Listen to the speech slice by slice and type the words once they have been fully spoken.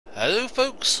Hello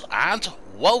folks, and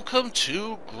welcome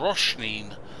to Groß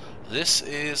Schneen. This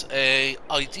is a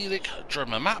idyllic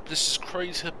German map. This is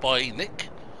created by Nick.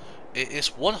 It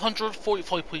is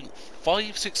 145.56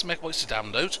 megabytes to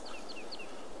download,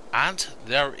 and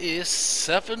there is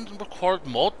 7 required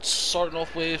mods, starting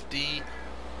off with the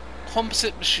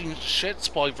composite machine sheds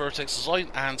by Vertex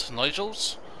Design and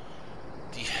Nigel's,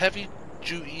 the heavy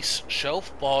duty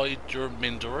shelf by Der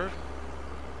Minderer,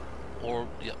 or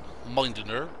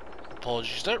Minderer,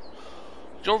 apologies there.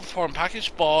 The Farm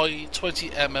package by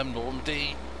 20mm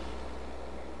Normandy,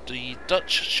 the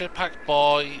Dutch shed pack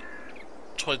by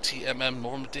 20mm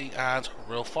Normandy and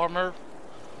Real Farmer,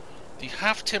 the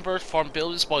half timbered farm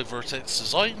buildings by Vertex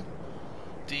Design,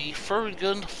 the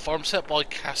Thuringian farm set by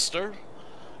Castor,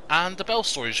 and the bell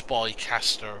storage by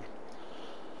Castor.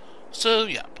 So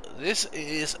yeah, this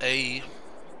is a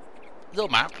little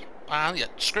map, and yeah,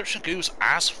 description goes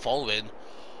as following.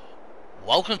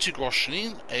 Welcome to Groß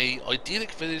Schneen, a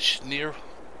idyllic village near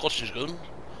Göttingen,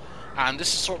 and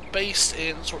this is sort of based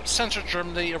in sort of central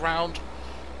Germany around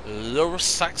Lower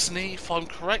Saxony, if I'm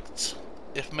correct,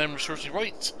 if memory serves me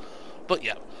right. But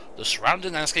yeah, the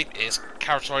surrounding landscape is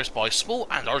characterized by small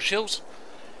and large hills.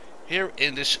 Here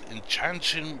in this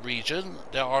enchanting region,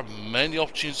 there are many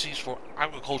opportunities for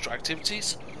agricultural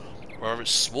activities, whether it's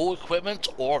small equipment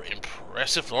or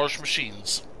impressive large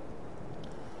machines.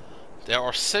 There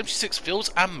are 76 fields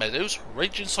and meadows,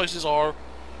 ranging sizes are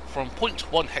from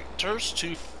 0.1 hectares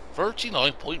to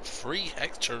 39.3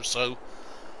 hectares, so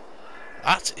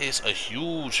that is a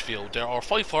huge field. There are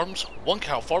 5 farms, 1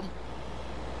 cow farm,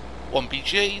 1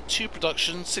 BGA, 2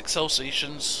 production, 6 cell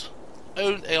stations,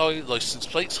 own AI license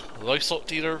plates, livestock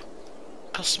dealer,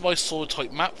 customized soil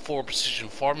type map for precision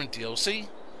farming DLC,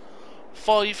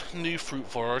 5 new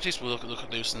fruit varieties, we'll look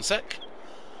at those in a sec.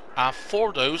 4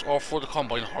 of those are for the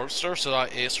combine harvester, so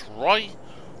that is rye,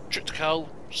 triticale,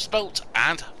 spelt,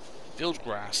 and field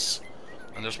grass.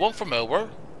 And there's one for mower,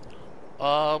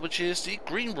 which is the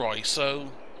green rye.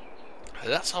 So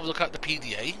let's have a look at the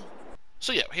PDA.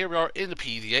 So yeah, here we are in the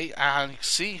PDA, and you can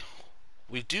see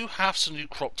we do have some new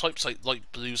crop types like light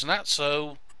blues and that.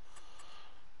 So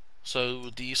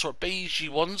the sort of beigey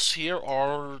ones here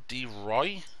are the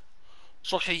rye.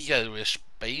 It's like a yellowish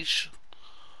beige.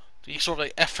 The sort of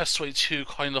like FS22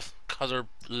 kind of colour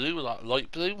blue, that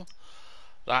light blue,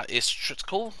 that is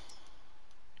triticale.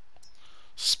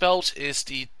 Spelt is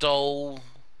the dull,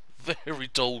 very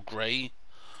dull grey,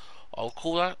 I'll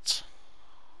call that.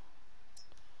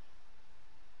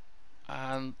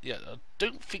 And yeah, I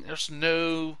don't think there's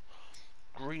no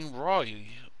green rye.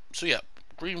 So yeah,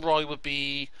 green rye would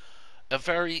be a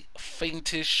very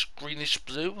faintish greenish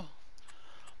blue.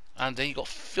 And then you got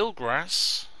field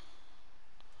grass.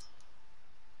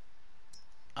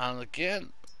 And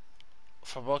again,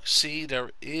 from what I can see,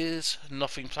 there is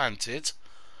nothing planted.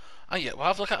 And yeah, we'll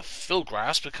have a look at field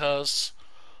grass, because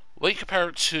when you compare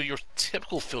it to your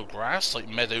typical field grass, like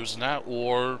meadows and that,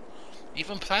 or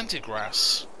even planted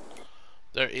grass,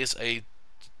 there is a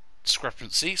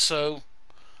discrepancy. So,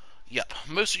 yep,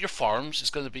 most of your farms is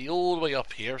going to be all the way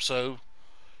up here. So,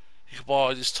 you can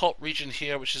buy this top region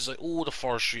here, which is like all the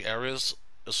forestry areas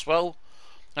as well.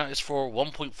 That is for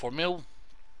 1.4 mil.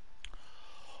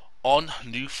 On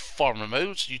new farmer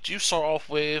mode, you do start off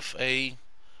with a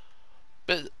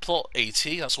plot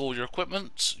 80, that's all your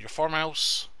equipment, your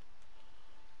farmhouse,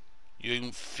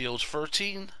 your field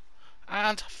 13,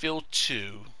 and field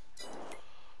 2.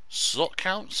 Slot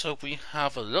count, so if we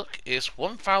have a look, is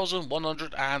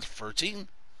 1,113, and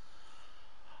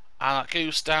that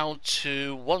goes down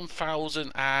to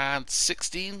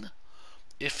 1,016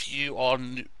 if you are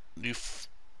new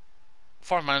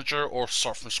farm manager or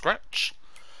start from scratch.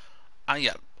 And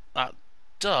yeah, that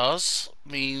does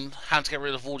mean having to get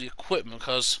rid of all the equipment,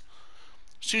 because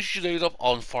as soon as you load up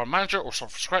on Farm Manager or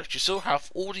start from scratch, you still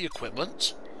have all the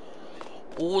equipment.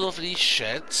 All of these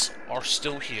sheds are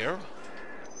still here.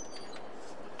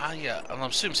 And yeah, and I'm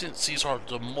assuming since these are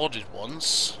the modded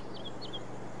ones,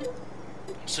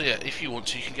 so yeah, if you want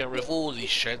to, you can get rid of all these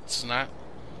sheds and that.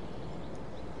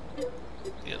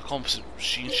 Yeah, the composite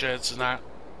machine sheds and that.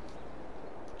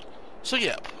 So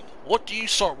yeah, what do you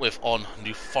start with on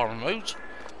new farmer mode?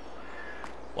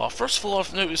 Well, first of all,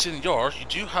 I've noticed in the yard you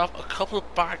do have a couple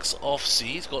of bags of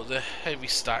seeds. Got the heavy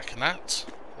stack and that,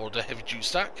 or the heavy duty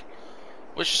stack,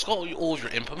 which has got all your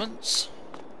implements.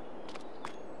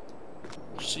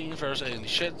 See if there's any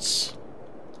sheds.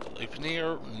 Open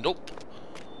here, nope.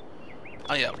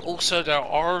 And yeah, also there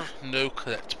are no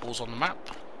collectibles on the map.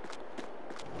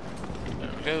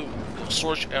 There we go. Got a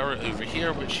storage area over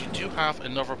here, which you do have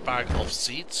another bag of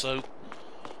seeds, so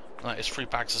that is 3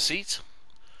 bags of seeds.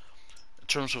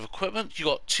 terms of equipment, you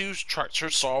got 2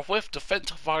 tractors to start off with: the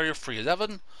Ventivaria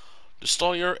 311, the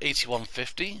Steyr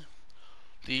 8150,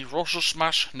 the Roger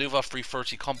Smash Nova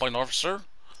 330 Combine Harvester,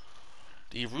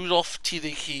 the Rudolph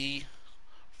TDK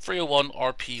 301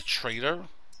 RP Trader,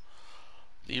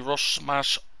 the Roger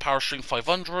Smash Powerstring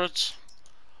 500,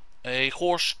 a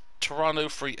Horse Toronto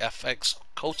 3FX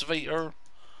Cultivator,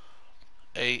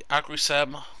 a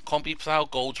Agrisem Combi Plow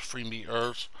Gold 3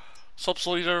 meters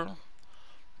Subsoiler,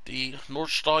 the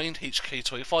Nordstein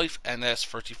HK25 NS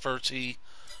 3030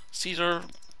 Cedar,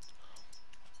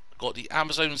 got the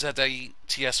Amazon ZA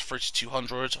TS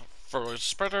 3200 fertilizer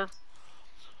spreader,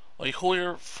 a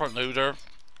Hoyer front loader,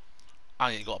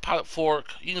 and you got a pallet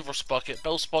fork, universal bucket,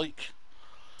 bell spike,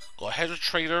 got a header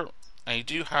trailer, and you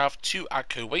do have 2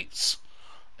 ATCO weights,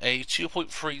 a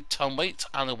 2.3 ton weight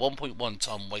and a 1.1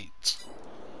 ton weight.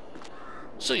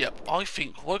 So yep, I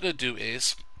think what we're going to do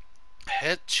is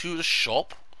head to the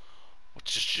shop,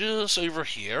 which is just over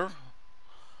here,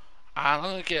 and I'm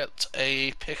going to get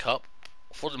a pickup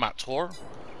for the map tour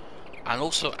and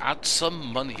also add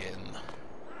some money in.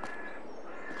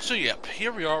 So yep,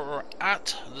 here we are, we're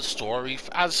at the store, we've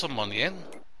added some money in.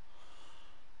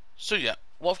 So yep,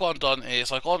 what I've gone and done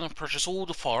is I've gone and purchased all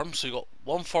the farms. So you got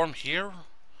one farm here,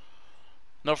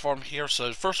 another farm here. So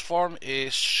the first farm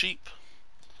is sheep,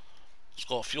 it's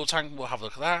got a fuel tank, we'll have a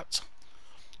look at that.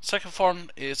 Second farm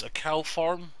is a cow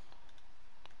farm,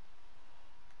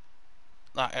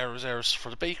 that area is for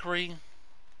the bakery.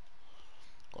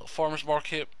 Got a farmer's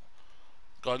market,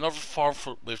 got another farm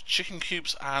with chicken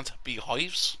coops and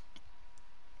beehives.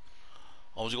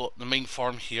 Obviously got the main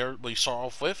farm here where you start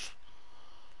off with.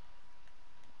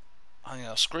 And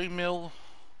a screen mill,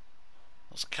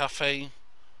 there's a cafe.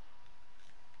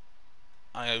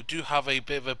 I do have a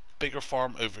bit of a bigger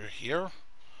farm over here,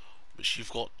 which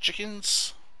you've got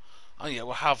chickens. And yeah,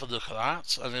 we'll have a look at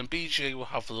that. And then BGA we'll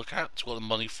have a look at what the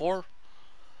money for.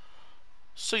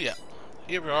 So yeah,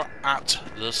 here we are at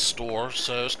the store.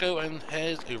 So let's go and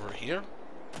head over here.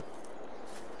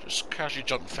 Just casually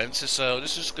jump fences. So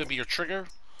this is going to be your trigger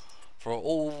for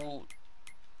all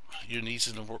your needs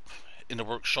in the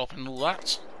workshop and all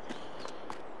that.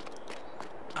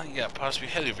 And yeah, as we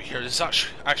head over here, this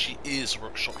actually is a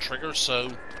workshop trigger.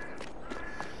 So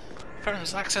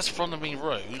fairness, access from the main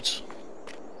road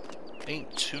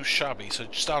ain't too shabby. So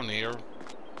just down here,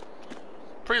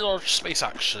 pretty large space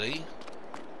actually.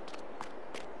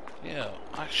 Yeah,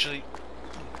 actually,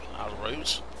 out of the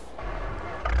road.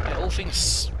 Yeah, all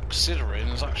things considering,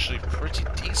 is actually pretty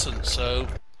decent. So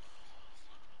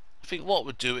I think what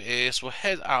we'll do is we'll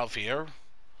head out of here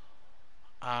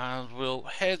and we'll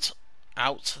head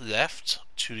out left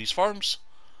to these farms.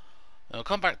 And we'll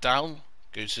come back down,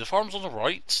 go to the farms on the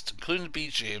right, including the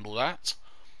BGA and all that.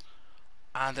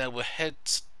 And then we'll head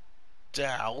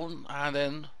down and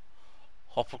then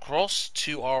hop across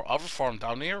to our other farm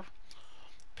down here,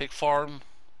 pig farm,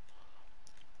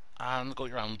 and go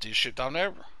around the ship down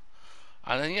there.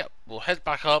 And then yep, we'll head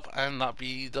back up and that'll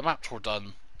be the map tour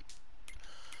done.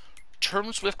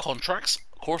 Terms with contracts,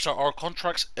 of course there are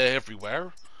contracts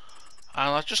everywhere,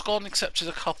 and I've just gone and accepted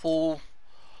a couple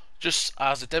just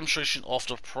as a demonstration of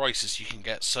the prices you can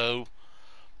get. So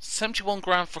 71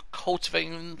 grand for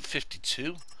cultivating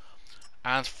 52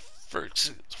 and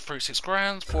 36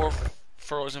 grand for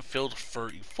fertilizing field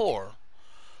 34.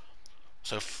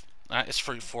 So that is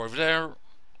 34 over there.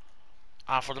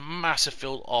 And for the massive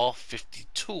field of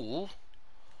 52,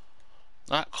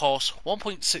 that costs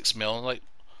 1.6 mil. Like,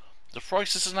 the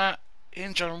prices in that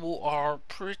in general are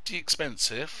pretty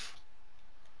expensive,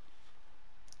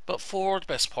 but for the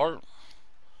best part,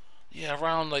 yeah,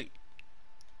 around like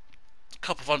a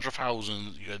couple of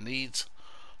 100,000 you're gonna need.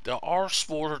 There are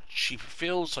smaller, cheaper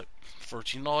fields like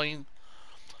 39,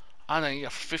 and then you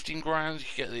have 15 grand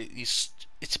you get these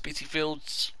itty bitty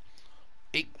fields,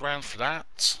 8 grand for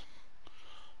that.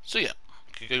 So yeah,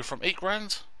 you can go from 8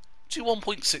 grand to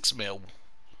 1.6 mil.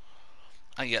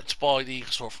 And yet to buy the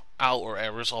sort of outer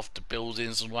areas of the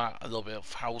buildings and that, a little bit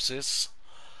of houses,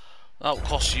 that will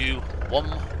cost you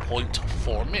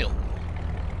 1.4 mil.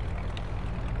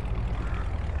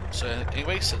 So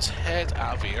anyways, let's head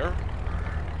out of here.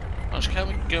 Actually, can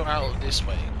we go out this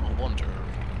way? I wonder.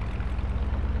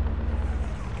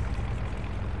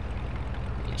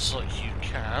 Looks like you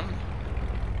can.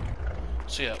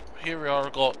 So yeah, here we are,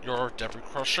 got your debris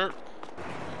crusher.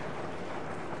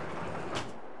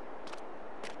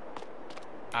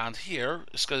 And here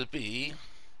it's going to be,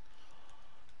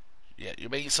 yeah, your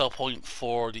main sell point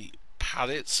for the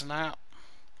pallets and that,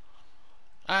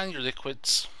 and your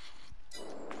liquids.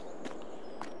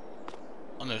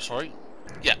 Oh no, sorry.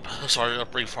 Yep, sorry, a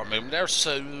brief for a moment there.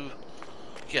 So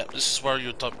yeah, this is where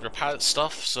you dump your pallet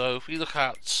stuff. So if we look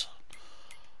at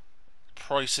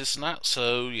prices and that,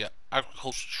 so yeah,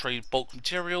 agricultural trade bulk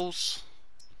materials.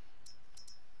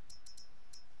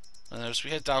 And as we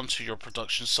head down to your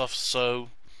production stuff, so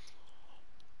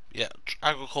yeah,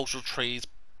 agricultural trade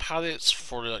pallets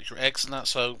for like your eggs and that.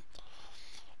 So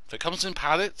if it comes in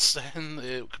pallets, then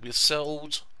it could be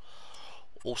sold.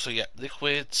 Also, yeah,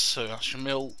 liquids, so that's your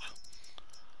milk.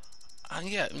 And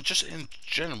yeah, just in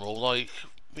general, like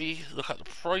we look at the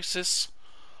prices.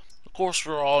 Of course,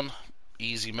 we're on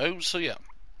easy mode, so yeah,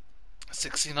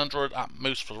 1600 at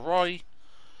most for the rye,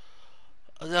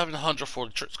 1100 for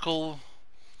the trickle,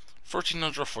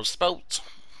 1300 for the spelt,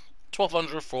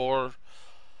 1200 for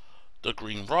the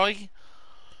green rye,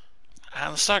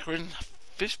 and the staggering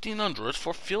 1500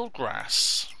 for field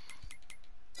grass.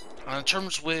 And in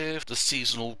terms with the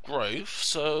seasonal growth,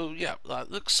 so yeah,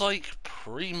 that looks like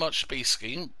pretty much base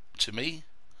game to me.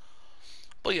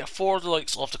 But yeah, for the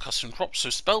likes of the custom crops,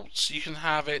 so spelts, you can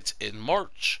have it in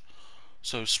March,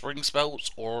 so spring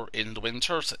spelts, or in the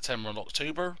winter, September and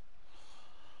October.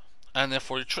 And then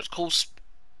for your trickle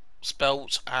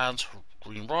spelt and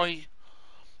green rye,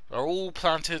 they're all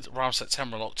planted around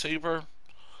September and October.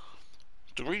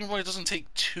 The green rye doesn't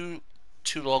take too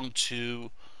long to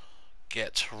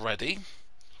get ready.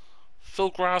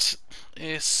 Field grass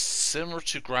is similar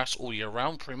to grass all year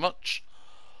round, pretty much.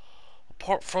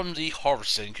 Apart from the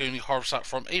harvesting, you can only harvest that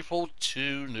from April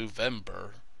to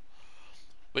November,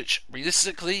 which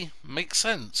realistically makes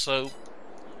sense. So,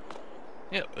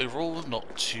 yeah, overall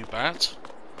not too bad.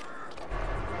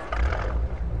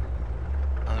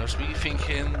 And there's me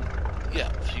thinking,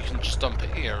 yeah, you can just dump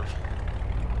it here,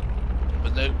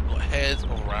 but no, got head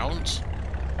around.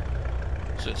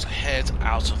 So it's head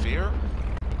out of here.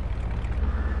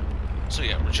 So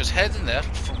yeah, we're just heading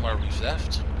left from where we've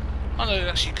left. I know,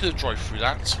 actually could drive through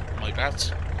that, my bad.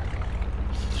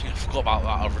 I forgot about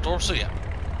that other door, so yeah.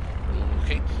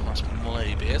 Okay, that's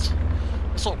my bit.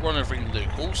 Let's not run over any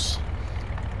locals.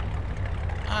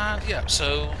 And yeah,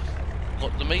 so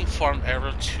got the main farm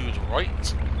area to the right.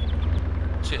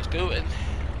 So let's go and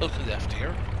look left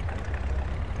here.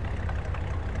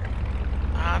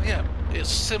 And yeah,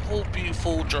 it's a simple,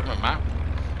 beautiful German map.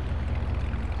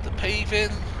 The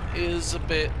paving is a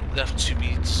bit left to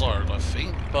be desired, I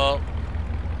think, but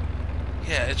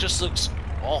yeah, it just looks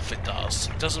off, it does.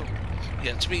 It doesn't,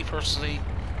 yeah, to me personally,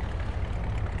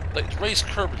 like the raised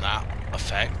curb and that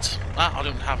effect, that I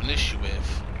don't have an issue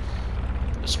with.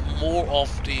 It's more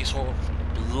of the sort of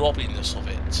blobbiness of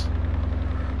it.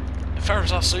 In fact,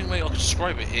 that's the only way I can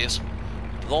describe it, is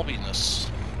blobbiness.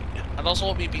 And that's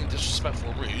not me being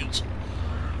disrespectful or rude,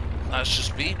 that's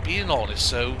just me being honest.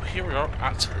 So here we are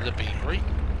at the bakery.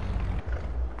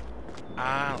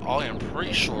 And I am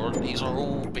pretty sure these are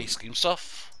all base game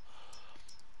stuff.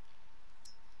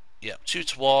 Yep, 2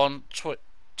 to 1,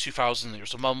 2,000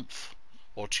 litres a month,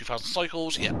 or 2,000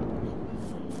 cycles, yep.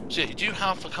 So yeah, you do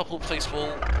have a couple of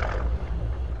placeable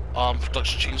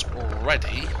production chains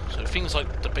already. So things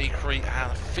like the bakery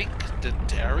and I think the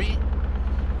dairy.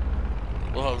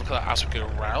 We'll have a look at that as we go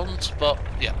around, but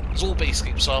yeah, it's all base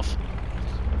game stuff.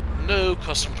 No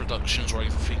custom productions or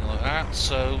anything like that,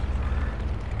 so...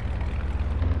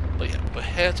 But yeah, we'll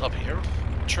head up here,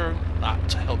 turn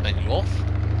that help menu off.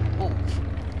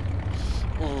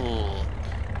 Oh,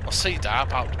 I'll say that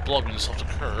about the blobbiness of the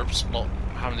curbs, not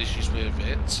having issues with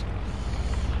it.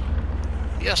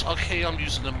 Yes, okay, I'm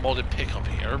using a modded pickup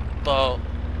here, but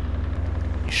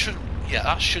you shouldn't, yeah,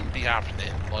 that shouldn't be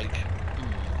happening, like...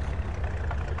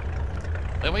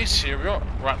 Anyway, here we are,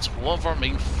 we're at one of our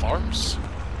main farms.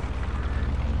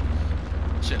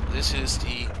 So yeah, this is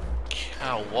the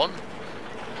cow one.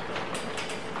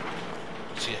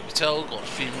 So yeah, you can tell, got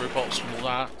feeding robots and all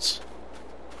that.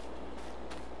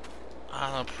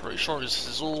 And I'm pretty sure this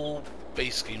is all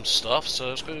base game stuff, so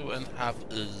let's go and have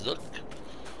a look.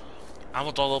 And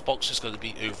the dollar box is going to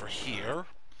be over here.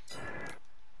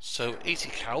 So 80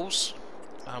 cows.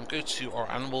 Go to our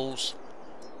animals.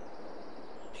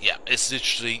 Yeah, it's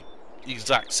literally the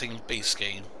exact same base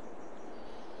game.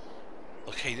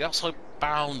 Okay, the outside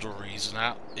boundaries and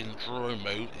that in drone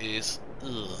mode is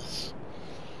ugh.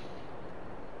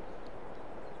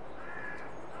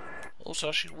 Also,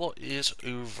 actually, what is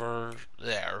over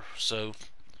there? So,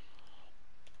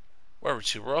 where are we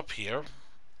to? We're up here.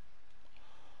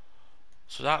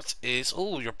 So that is,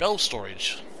 oh, your bell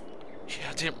storage.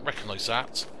 Yeah, I didn't recognise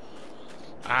that.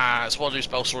 Ah, it's one of those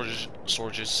bell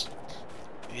storages.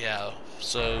 Yeah,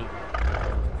 so,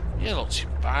 yeah, not too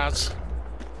bad.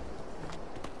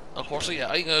 Of course, yeah,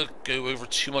 I ain't gonna go over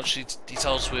too much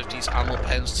details with these animal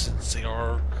pens since they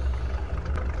are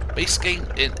base game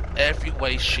in every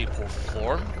way, shape or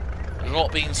form. They're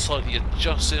not being slightly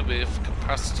adjusted with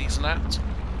capacities and that.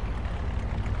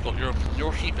 Got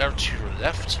your heat there to your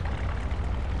left.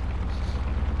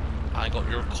 I got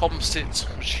your composite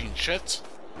machine shed.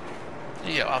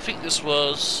 Yeah, I think this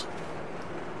was,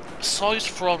 aside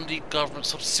from the government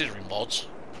subsidiary mod,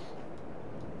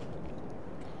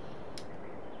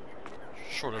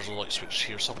 sure there's a light switch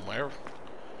here somewhere.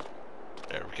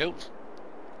 There we go.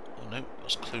 Oh no,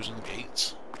 that's closing the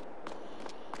gate.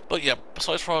 But yeah,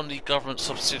 besides from the government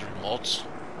subsidiary mods,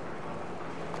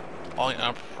 I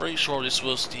am pretty sure this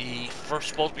was the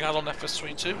first mod we had on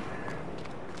FS22.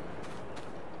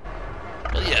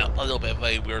 But yeah, a little bit of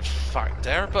a weird fact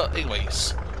there, but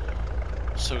anyways.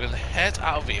 So we're going to head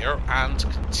out of here and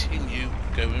continue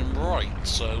going right.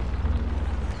 So,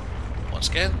 once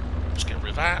again, just get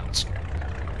rid of that.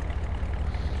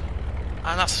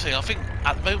 And that's the thing, I think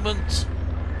at the moment,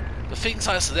 the things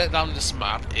I select down this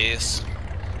map is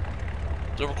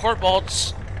the record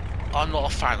mods I'm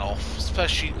not a fan of,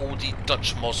 especially all the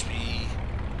Dutch mods we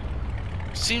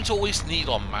seem to always need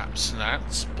on maps and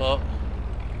that, but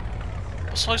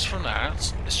aside from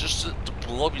that, it's just the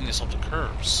blobbiness of the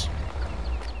curves.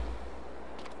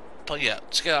 But yeah,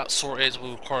 to get that sorted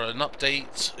will require an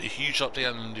update, a huge update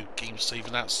and a new game save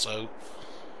and that, so.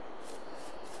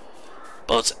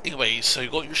 But anyway, so you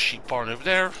got your sheep barn over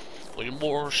there, got your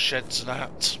more sheds and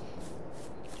that,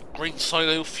 grain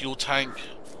silo, fuel tank,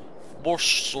 more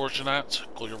storage and that,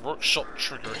 got your workshop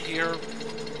trigger here,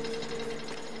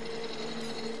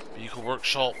 vehicle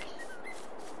workshop,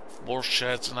 more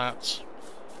sheds and that,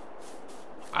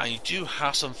 and you do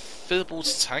have some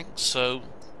fillables tanks, so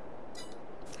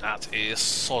that is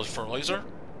solid fertilizer,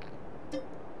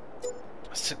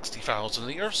 60,000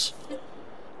 litres.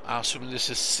 I'm assuming this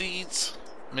is seeds,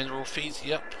 mineral feed,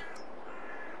 yep.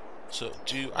 So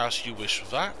do as you wish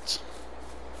with that.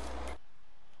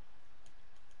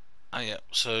 And yeah,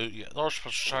 so yeah, large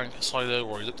pressure tank, silo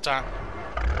already looked at.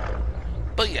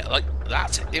 But yeah, like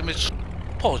that image.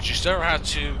 Apologies there, I had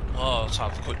to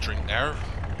have a quick drink there.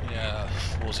 Yeah,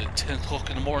 what was it, 10 o'clock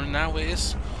in the morning now it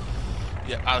is?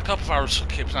 Yeah, I had a couple of hours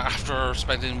keeping after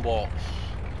spending what,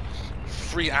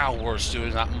 3 hours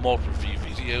doing that mod review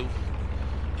video,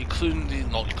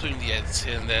 not including the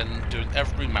editing, and then doing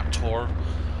every map tour,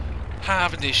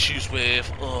 having issues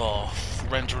with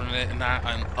rendering it and that,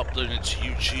 and uploading it to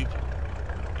YouTube.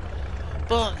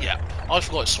 But yeah, I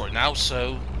forgot its story now,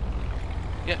 so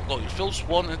yeah, got your fields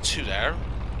 1 and 2 there.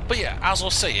 But yeah, as I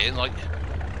was saying, like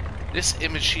this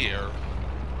image here,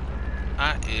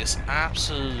 that is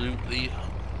absolutely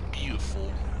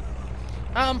beautiful,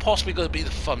 and possibly going to be the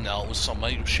thumbnail with some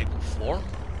way, shape or form.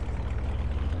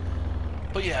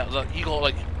 But yeah, like you got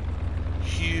like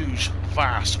huge,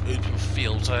 vast open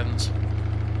fields, and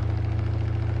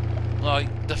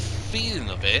like the feeling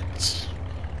of it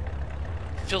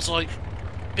feels like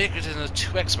bigger than a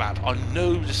 2x map. I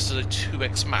know this is a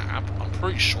 2x map, I'm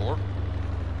pretty sure,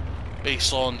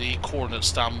 based on the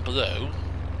coordinates down below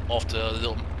of the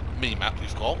little mini map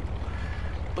we've got.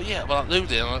 But yeah, when I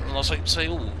loaded in, and I was like, say,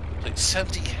 oh, like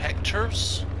 70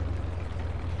 hectares?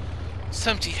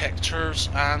 70 hectares,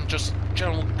 and just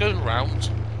general going around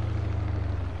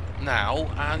now,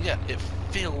 and yeah, it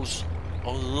feels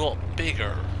a lot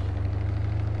bigger.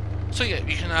 So yeah,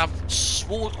 you can have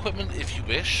small equipment if you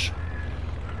wish,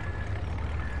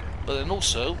 but then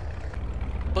also,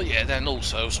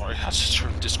 sorry, I had to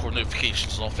turn Discord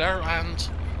notifications off there, and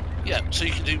yeah, so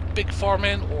you can do big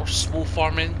farming or small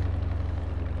farming,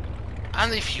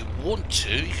 and if you want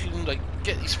to, you can like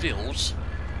get these fields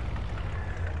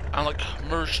and like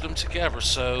merge them together.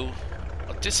 So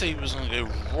I did say we was going to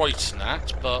go right in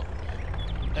that, but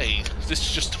hey, this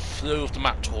is just the flow of the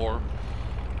map tour.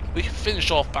 We can finish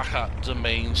off back at the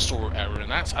main store area and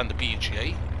that, and the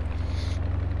BGA.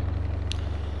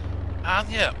 And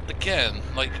yeah, again,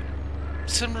 like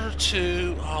similar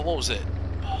to what was it?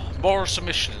 More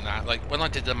submission in that. Like when I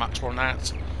did the map tour on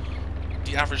that,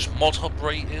 the average mod hub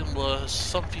rating was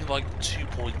something like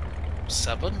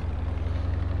 2.7.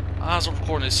 As I'm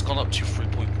recording, it's gone up to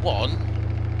 3.1.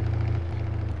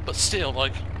 But still,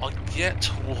 like, I get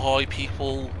why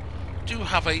people do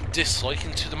have a dislike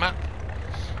into the map,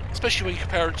 especially when you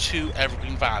compare it to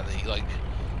Evergreen Valley. Like,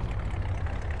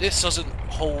 this doesn't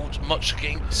hold much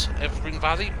against Evergreen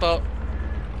Valley, but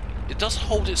it does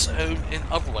hold its own in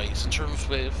other ways, in terms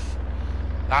with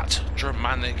that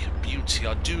Germanic beauty.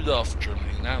 I do love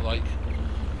Germany now. Like,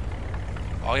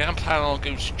 I am planning on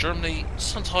going to Germany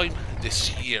sometime this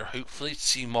year, hopefully, to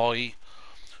see my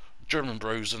German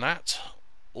bros and that,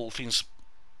 all things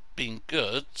being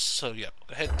good. So yeah,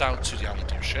 head down to the Allen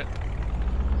dealership.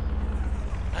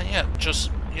 And yeah,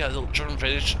 just, yeah, a little German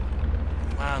village.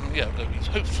 And yeah,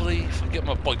 hopefully, if I get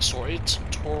my bike sorted,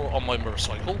 tour on my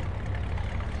motorcycle.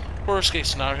 Worst case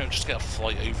scenario, just get a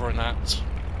flight over and that.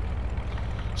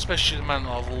 Especially the amount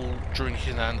of all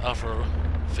drinking and other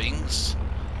things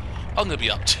I'm going to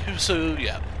be up to, so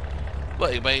yeah.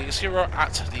 But anyways, here we are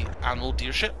at the animal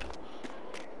dealership.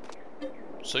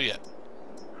 So yeah,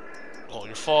 got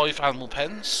your 5 animal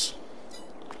pens.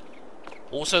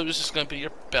 Also, this is going to be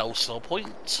your bell sell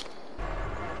point.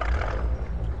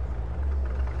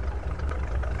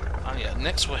 And yeah,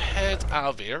 next we'll head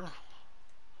out of here.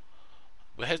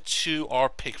 We'll head to our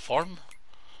pig farm.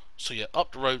 So yeah,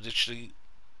 up the road, literally,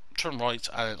 turn right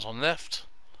and it's on left.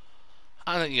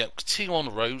 And then yeah, continue on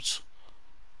the road.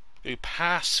 Go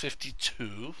past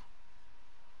 52.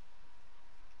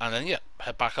 And then yeah,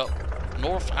 head back up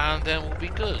north and then we'll be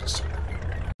good.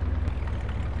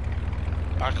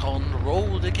 Back on the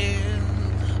road again.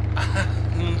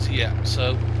 And yeah,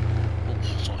 so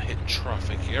oops, so I hit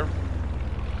traffic here.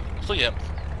 So yeah,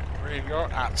 here we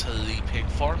are at the pig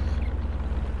farm.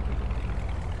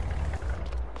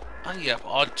 And yeah,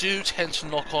 I do tend to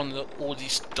knock on all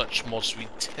these Dutch mods we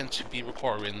tend to be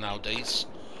requiring nowadays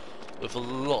with a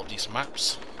lot of these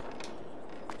maps.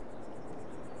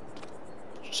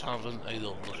 Just having a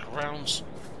little look around.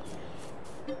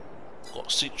 Got a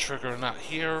seat trigger and that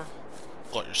here.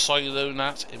 Got your silo and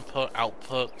that, input,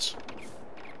 output.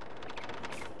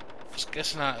 Just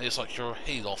guessing that is like your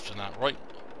hayloft and that, right?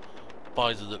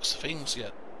 By the looks of things,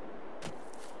 yeah.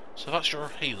 So that's your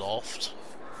hayloft.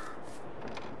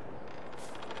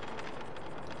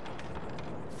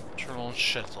 Turn on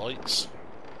shed lights.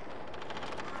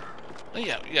 And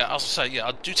yeah, as I say, yeah,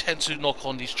 I do tend to knock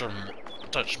on these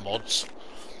Dutch mods.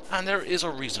 And there is a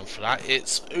reason for that.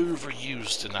 It's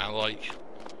overused in that, like...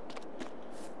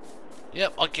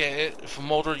 Yep, I get it. If a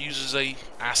modder uses a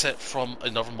asset from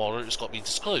another modder, it's got to be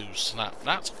disclosed. And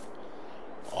that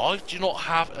I do not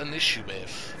have an issue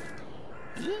with.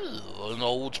 Ew, an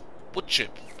old wood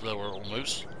chip blower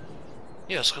almost.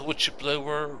 Yeah, it's like a wood chip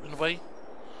blower in a way.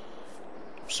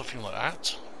 Something like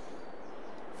that.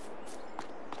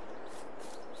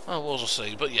 Oh, what was I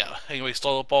saying? But yeah, anyway,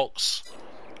 starter box.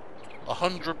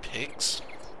 100 pigs.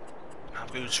 I'm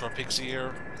going to our pigs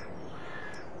here.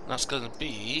 That's going to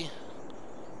be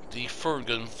the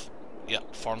Fergun, yeah,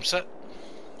 farm set.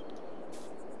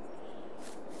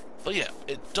 But yeah,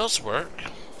 it does work.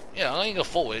 Yeah, I ain't gonna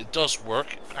fault it. It does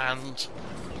work, and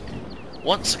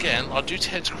once again, I do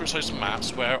tend to criticise the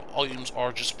maps where items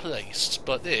are just placed.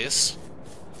 But this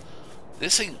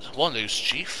ain't one of those,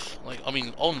 Chief. Like, I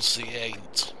mean, honestly, it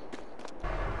ain't.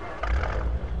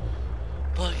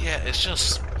 But yeah, it's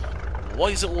just,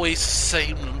 why is it always the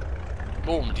same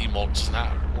Normandy mods and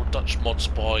that, or Dutch mods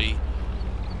by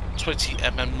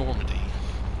 20mm Normandy?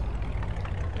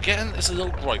 Again, it's a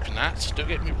little gripe in that, don't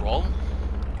get me wrong.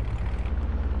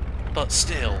 But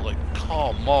still, like,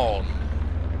 come on,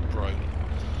 bro.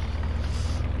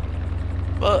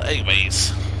 But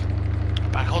anyways,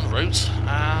 back on the road,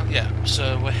 and yeah,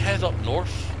 so we'll head up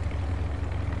north.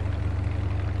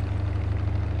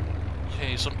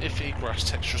 Okay, some iffy grass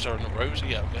textures are on the road.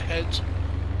 Yeah, we'll head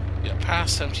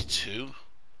past 72.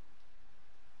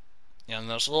 Yeah, and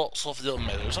there's lots of little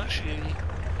meadows. Actually,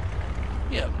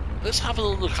 yeah, let's have a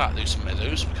little look at those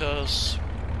meadows, because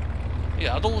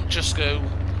yeah, I don't want to just go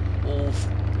all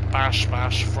bash,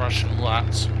 fresh and all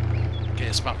that. Get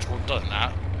this map tour done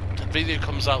that. The video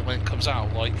comes out when it comes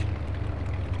out, like,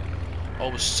 I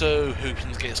was so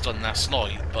hoping to get it done last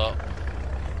night, but,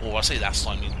 well, I say last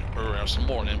night, I mean early hours in the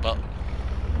morning, but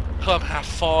come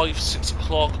 5:30, 6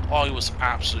 o'clock, I was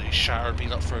absolutely shattered,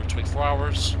 being up for 24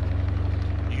 hours.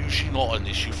 Usually not an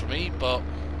issue for me, but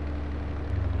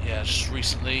yeah, just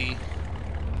recently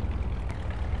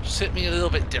just hit me a little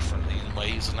bit differently in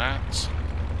ways and that.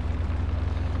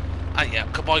 And yeah,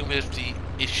 combined with the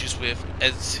issues with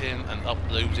editing and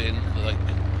uploading, like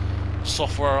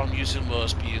software I'm using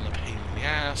was being a pain in the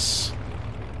ass.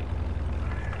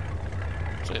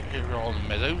 So here we are on the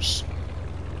meadows.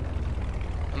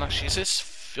 And actually, is this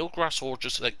field grass or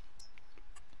just like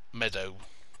meadow?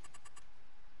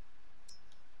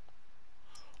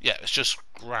 Yeah, it's just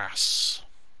grass.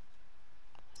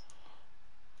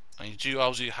 And you do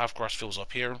obviously have grass fields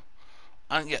up here.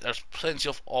 And yeah, there's plenty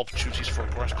of opportunities for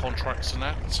grass contracts and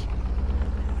that.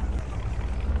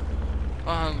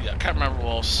 Yeah, I can't remember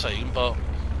what I was saying, but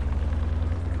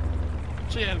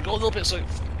so yeah, got a little bit, like,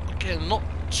 again, not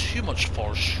too much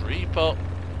forestry, but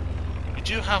you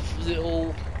do have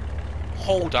little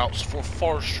holdouts for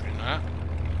forestry and that.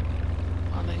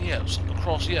 And then yeah,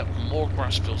 across, yeah, more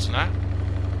grass fields and that.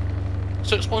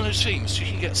 So it's one of those things, you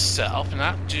can get set up and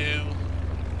that, do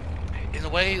in a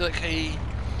way, like a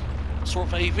sort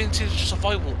of a vintage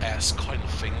survival-esque kind of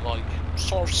thing, like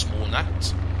sort of small in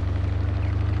that,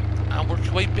 and work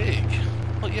your way big.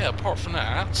 But yeah, apart from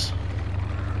that,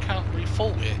 can't really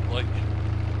fault it. Like,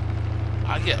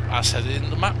 yeah, I said it in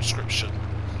the map description,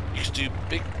 you can do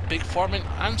big farming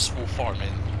and small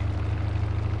farming.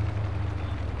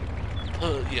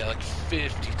 But yeah, like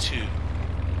 52.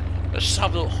 Let's just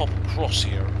have a little hop across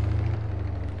here.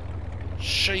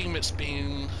 Shame it's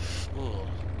been... Oh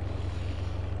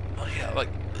yeah, like,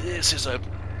 this is a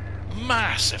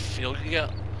massive field. You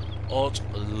get a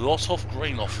lot of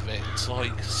grain off of it. It's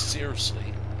like,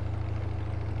 seriously.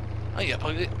 Oh yeah,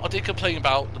 but I did complain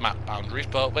about the map boundaries,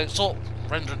 but when it's all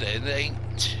rendered in, it ain't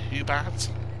too bad.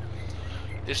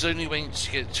 It's only when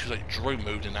you get to like drone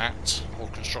mode in that, or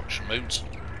construction mode,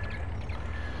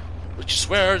 which is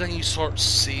where then you start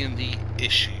seeing the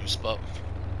issues. But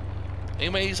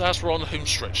anyways, as we're on the home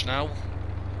stretch now,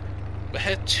 we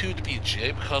head to the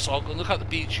BGA, because I'll go look at the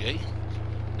BGA.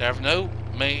 Never know,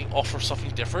 may offer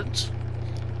something different.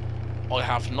 I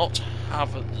have not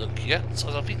have a look yet, so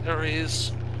I think there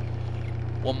is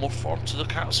one more farm to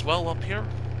look at as well up here.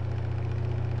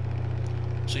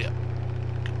 So yeah,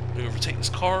 we overtake this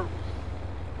car.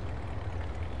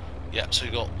 Yeah, so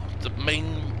you got the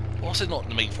main, well, I say not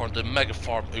the main farm, the mega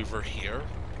farm over here.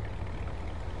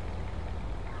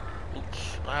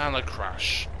 Oops, and I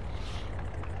crash.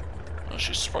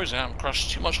 Actually, surprisingly, I haven't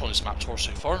crashed too much on this map tour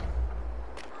so far.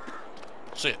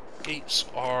 So yeah, gates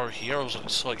are here. I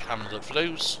was like having a look for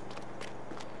those.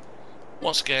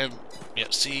 Once again, yeah,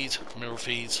 seed, mineral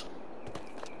feed,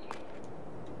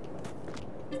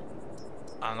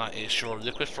 and that is your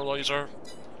liquid fertilizer,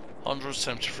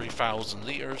 173,000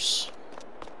 litres.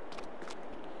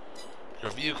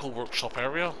 Your vehicle workshop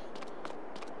area,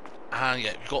 and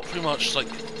yeah, you've got pretty much like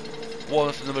one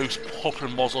of the most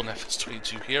popular mods on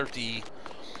FS22 here, the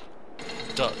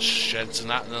Dutch sheds and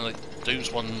that, and then like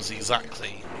those ones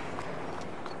exactly.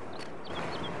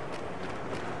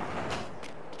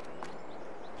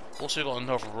 Also got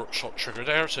another workshop trigger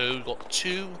there, so we've got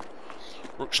 2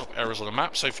 workshop areas on the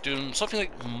map. So if you're doing something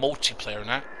like multiplayer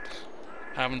now,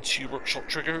 having 2 workshop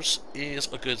triggers is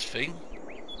a good thing.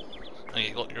 And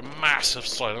you've got your massive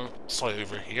silo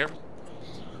over here.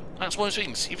 That's one of the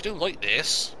things, if you don't like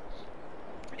this,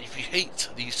 if you hate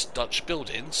these Dutch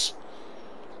buildings,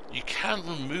 you can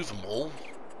remove them all.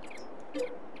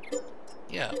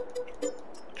 Yeah, you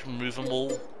can remove them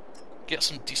all, get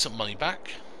some decent money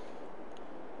back.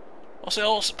 Personally,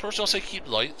 I'll say keep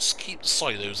lights, keep the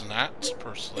silos and that,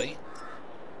 personally.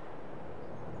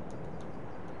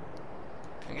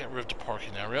 Can get rid of the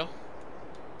parking area.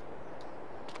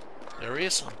 There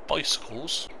is some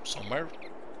bicycles somewhere.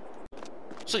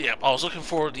 So yeah, I was looking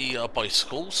for the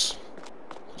bicycles.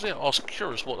 So yeah, I was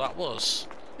curious what that was.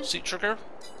 Seat trigger?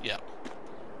 Yeah.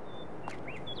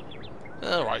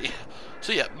 Alright.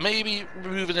 So yeah, maybe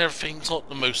removing everything's not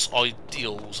the most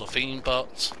ideal sort of thing,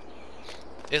 but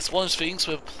it's one of those things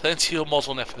with plenty of mods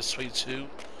on FS22,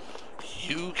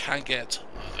 you can get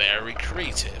very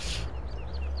creative.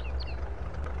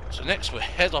 So next we'll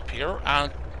head up here and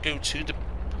go to the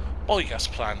biogas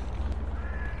plant.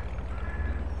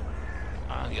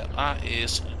 And yeah, that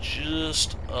is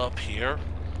just up here.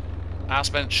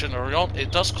 As mentioned earlier on,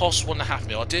 it does cost £1.5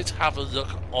 million. I did have a look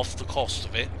off the cost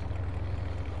of it,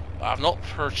 but I've not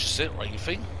purchased it or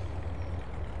anything.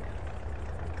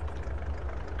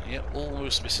 Yeah,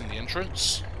 almost missing the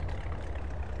entrance.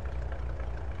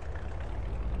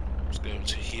 Let's go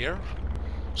to here.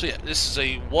 So yeah, this is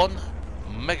a 1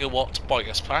 megawatt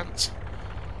biogas plant.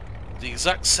 The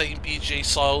exact same BGA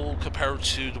style compared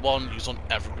to the one used on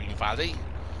Evergreen Valley.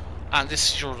 And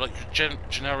this is your like your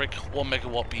generic 1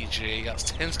 megawatt BGA that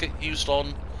tends to get used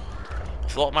on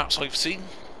a lot of maps I've seen.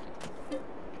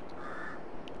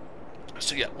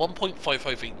 So yeah,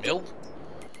 1.558 mil.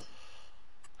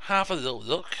 Have a little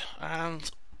look, and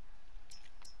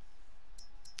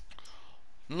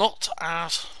not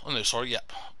at, oh no, sorry,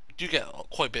 yep, you do get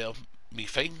quite a bit of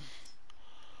methane.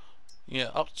 Yeah,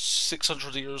 up to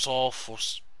 600 litres of, or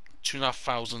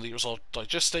 2,500 litres of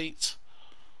digestate,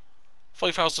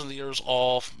 5,000 litres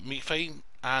of methane,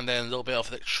 and then a little bit of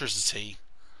electricity.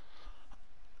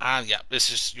 And yeah,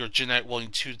 this is your generic one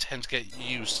to tend to get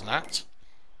used in that.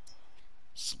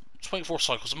 24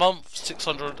 cycles a month,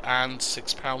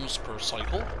 £606 per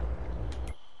cycle.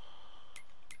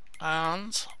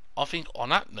 And I think on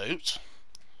that note,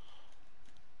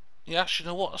 yeah, actually,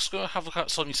 you know what? Let's go and have a look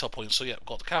at some of these sell points. So yeah,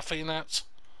 got the cafe in that,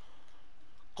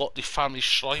 got the family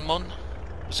Schleimann.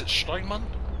 Is it Schleimann?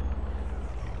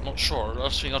 Not sure.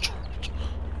 That's the thing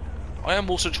I am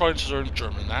also trying to learn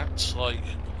German. That like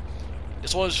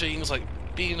it's one of those things like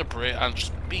being a Brit and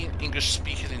just being English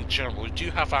speaking in general. You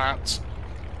do have that,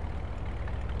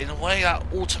 in a way, that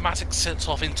automatic sense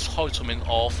of entitlement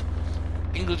of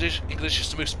English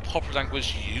is the most popular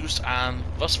language used, and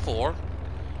thus far,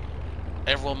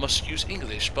 everyone must use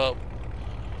English. But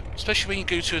especially when you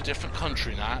go to a different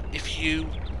country now, if you,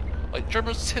 like,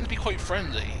 Germans tend to be quite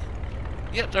friendly.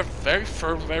 Yep, they're very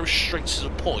firm, very straight to the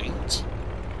point.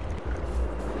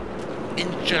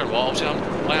 In general, obviously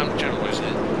I am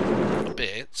generalising a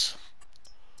bit.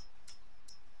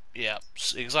 Yeah,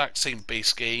 exact same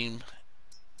base game.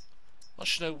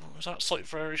 Actually, no, is that slight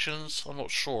variations? I'm not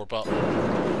sure, but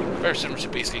very similar to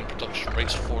base game production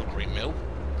rates for grain mill.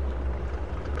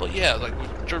 But yeah, like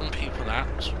with German people,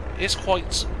 that it's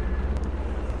quite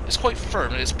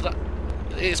firm. It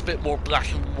is a bit more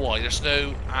black and white. There's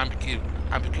no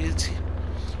ambiguity,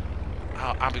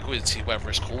 whatever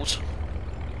it's called.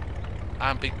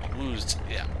 Ambiguity.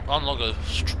 Yeah, I'm not gonna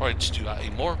try to do that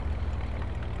anymore.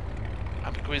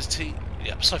 Ambiguity.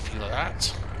 Yeah, something like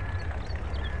that.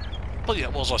 But yeah,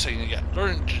 what was I saying? Yeah,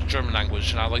 learn German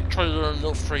language, and I like try to learn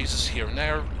little phrases here and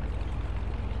there.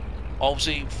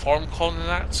 Obviously, FarmCon and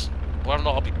that. Whether or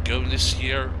not I'll be going this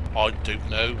year, I don't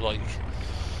know. Like,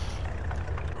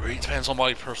 it really depends on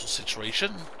my personal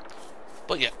situation.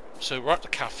 But yeah, so we're at the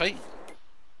cafe,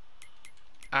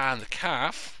 and the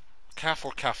calf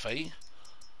or cafe,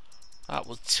 that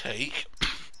would take.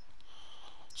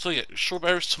 So yeah,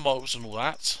 strawberries, tomatoes, and all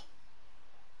that.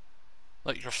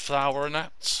 Like your flour and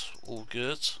that, all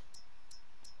good.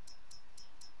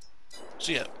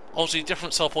 So yeah, obviously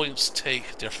different sell points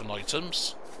take different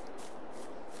items.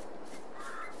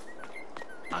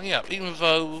 And yeah, even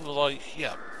though, like,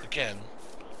 yeah, again,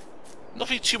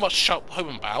 nothing too much to shout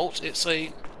home about, it's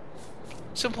a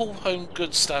simple home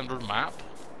good standard map.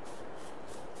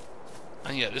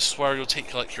 And yeah, this is where you'll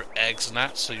take like your eggs and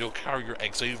that, so you'll carry your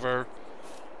eggs over,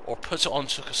 or put it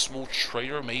onto like a small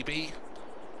trailer maybe.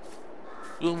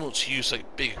 We don't want to use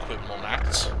like big equipment on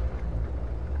that.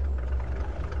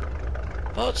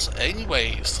 But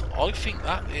anyways, I think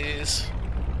that is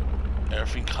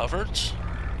everything covered.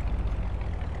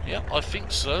 Yeah, I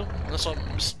think so. Unless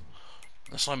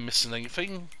I'm missing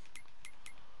anything,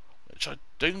 which I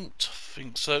don't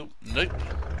think so. Nope.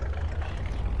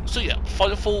 So yeah,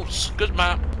 final thoughts. Good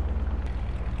map.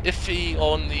 Iffy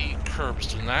on the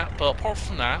curbs and that, but apart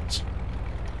from that,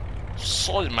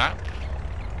 solid map.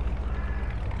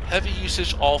 Heavy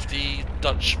usage of the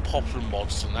Dutch popular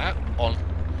mods and that on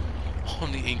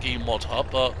the in-game mod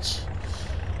hub, but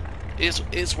is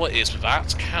what it is with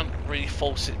that. Can't really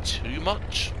fault it too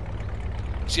much.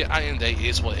 So yeah, at the end of the day, it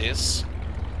is what it is.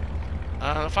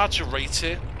 And if I had to rate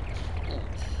it,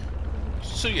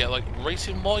 so yeah, like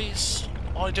rating wise,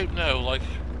 I don't know. Like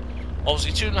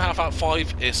obviously 2.5 out of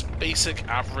 5 is basic,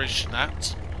 average,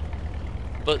 that.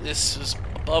 But this is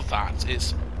above that.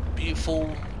 It's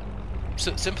beautiful.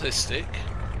 Simplistic.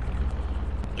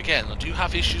 Again, I do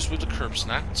have issues with the curb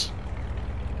snat.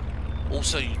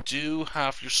 Also, you do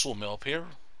have your sawmill up here,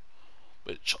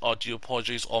 which I do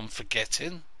apologise on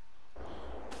forgetting.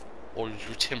 Or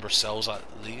your timber cells at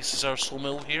least. Is there a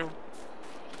sawmill here?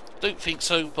 Don't think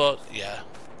so, but yeah.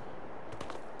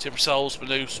 Timber cells with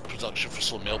no production for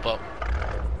sawmill, but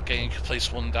again, you can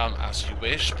place one down as you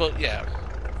wish. But yeah,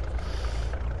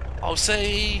 I'll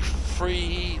say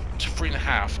 3 to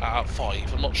 3.5 out of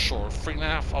 5. I'm not sure.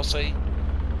 3.5, I'll say.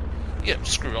 Yeah,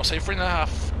 screw it. I'll say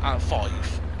 3.5 out of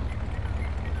 5.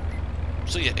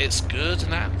 So yeah, it's good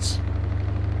and that.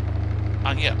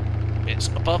 And yeah, it's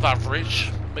above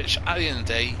average, which at the end of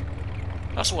the day,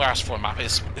 that's all I ask for a map,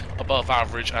 is above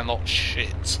average and not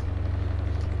shit.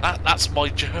 That's my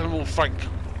general frank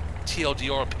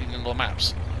TLDR opinion on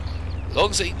maps. As long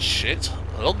as it ain't shit,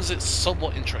 as long as it's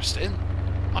somewhat interesting,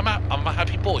 I'm a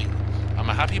happy boy. I'm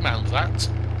a happy man with that.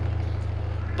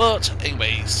 But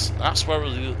anyways, that's where we'll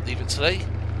leave it today.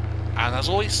 And as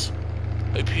always,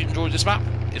 hope you enjoyed this map.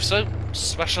 If so,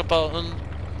 smash the button.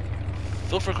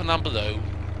 Feel free to comment down below.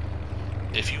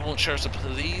 If you want to share some,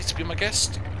 please be my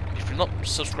guest. If you're not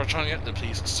subscribed to the channel yet, then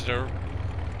please consider.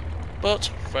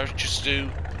 But without you to do,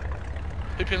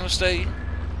 hope you have a nice day.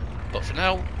 But for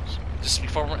now, this is me,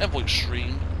 Farm and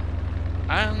EnvoyXtreme,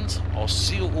 and I'll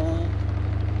see you all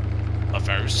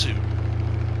very soon.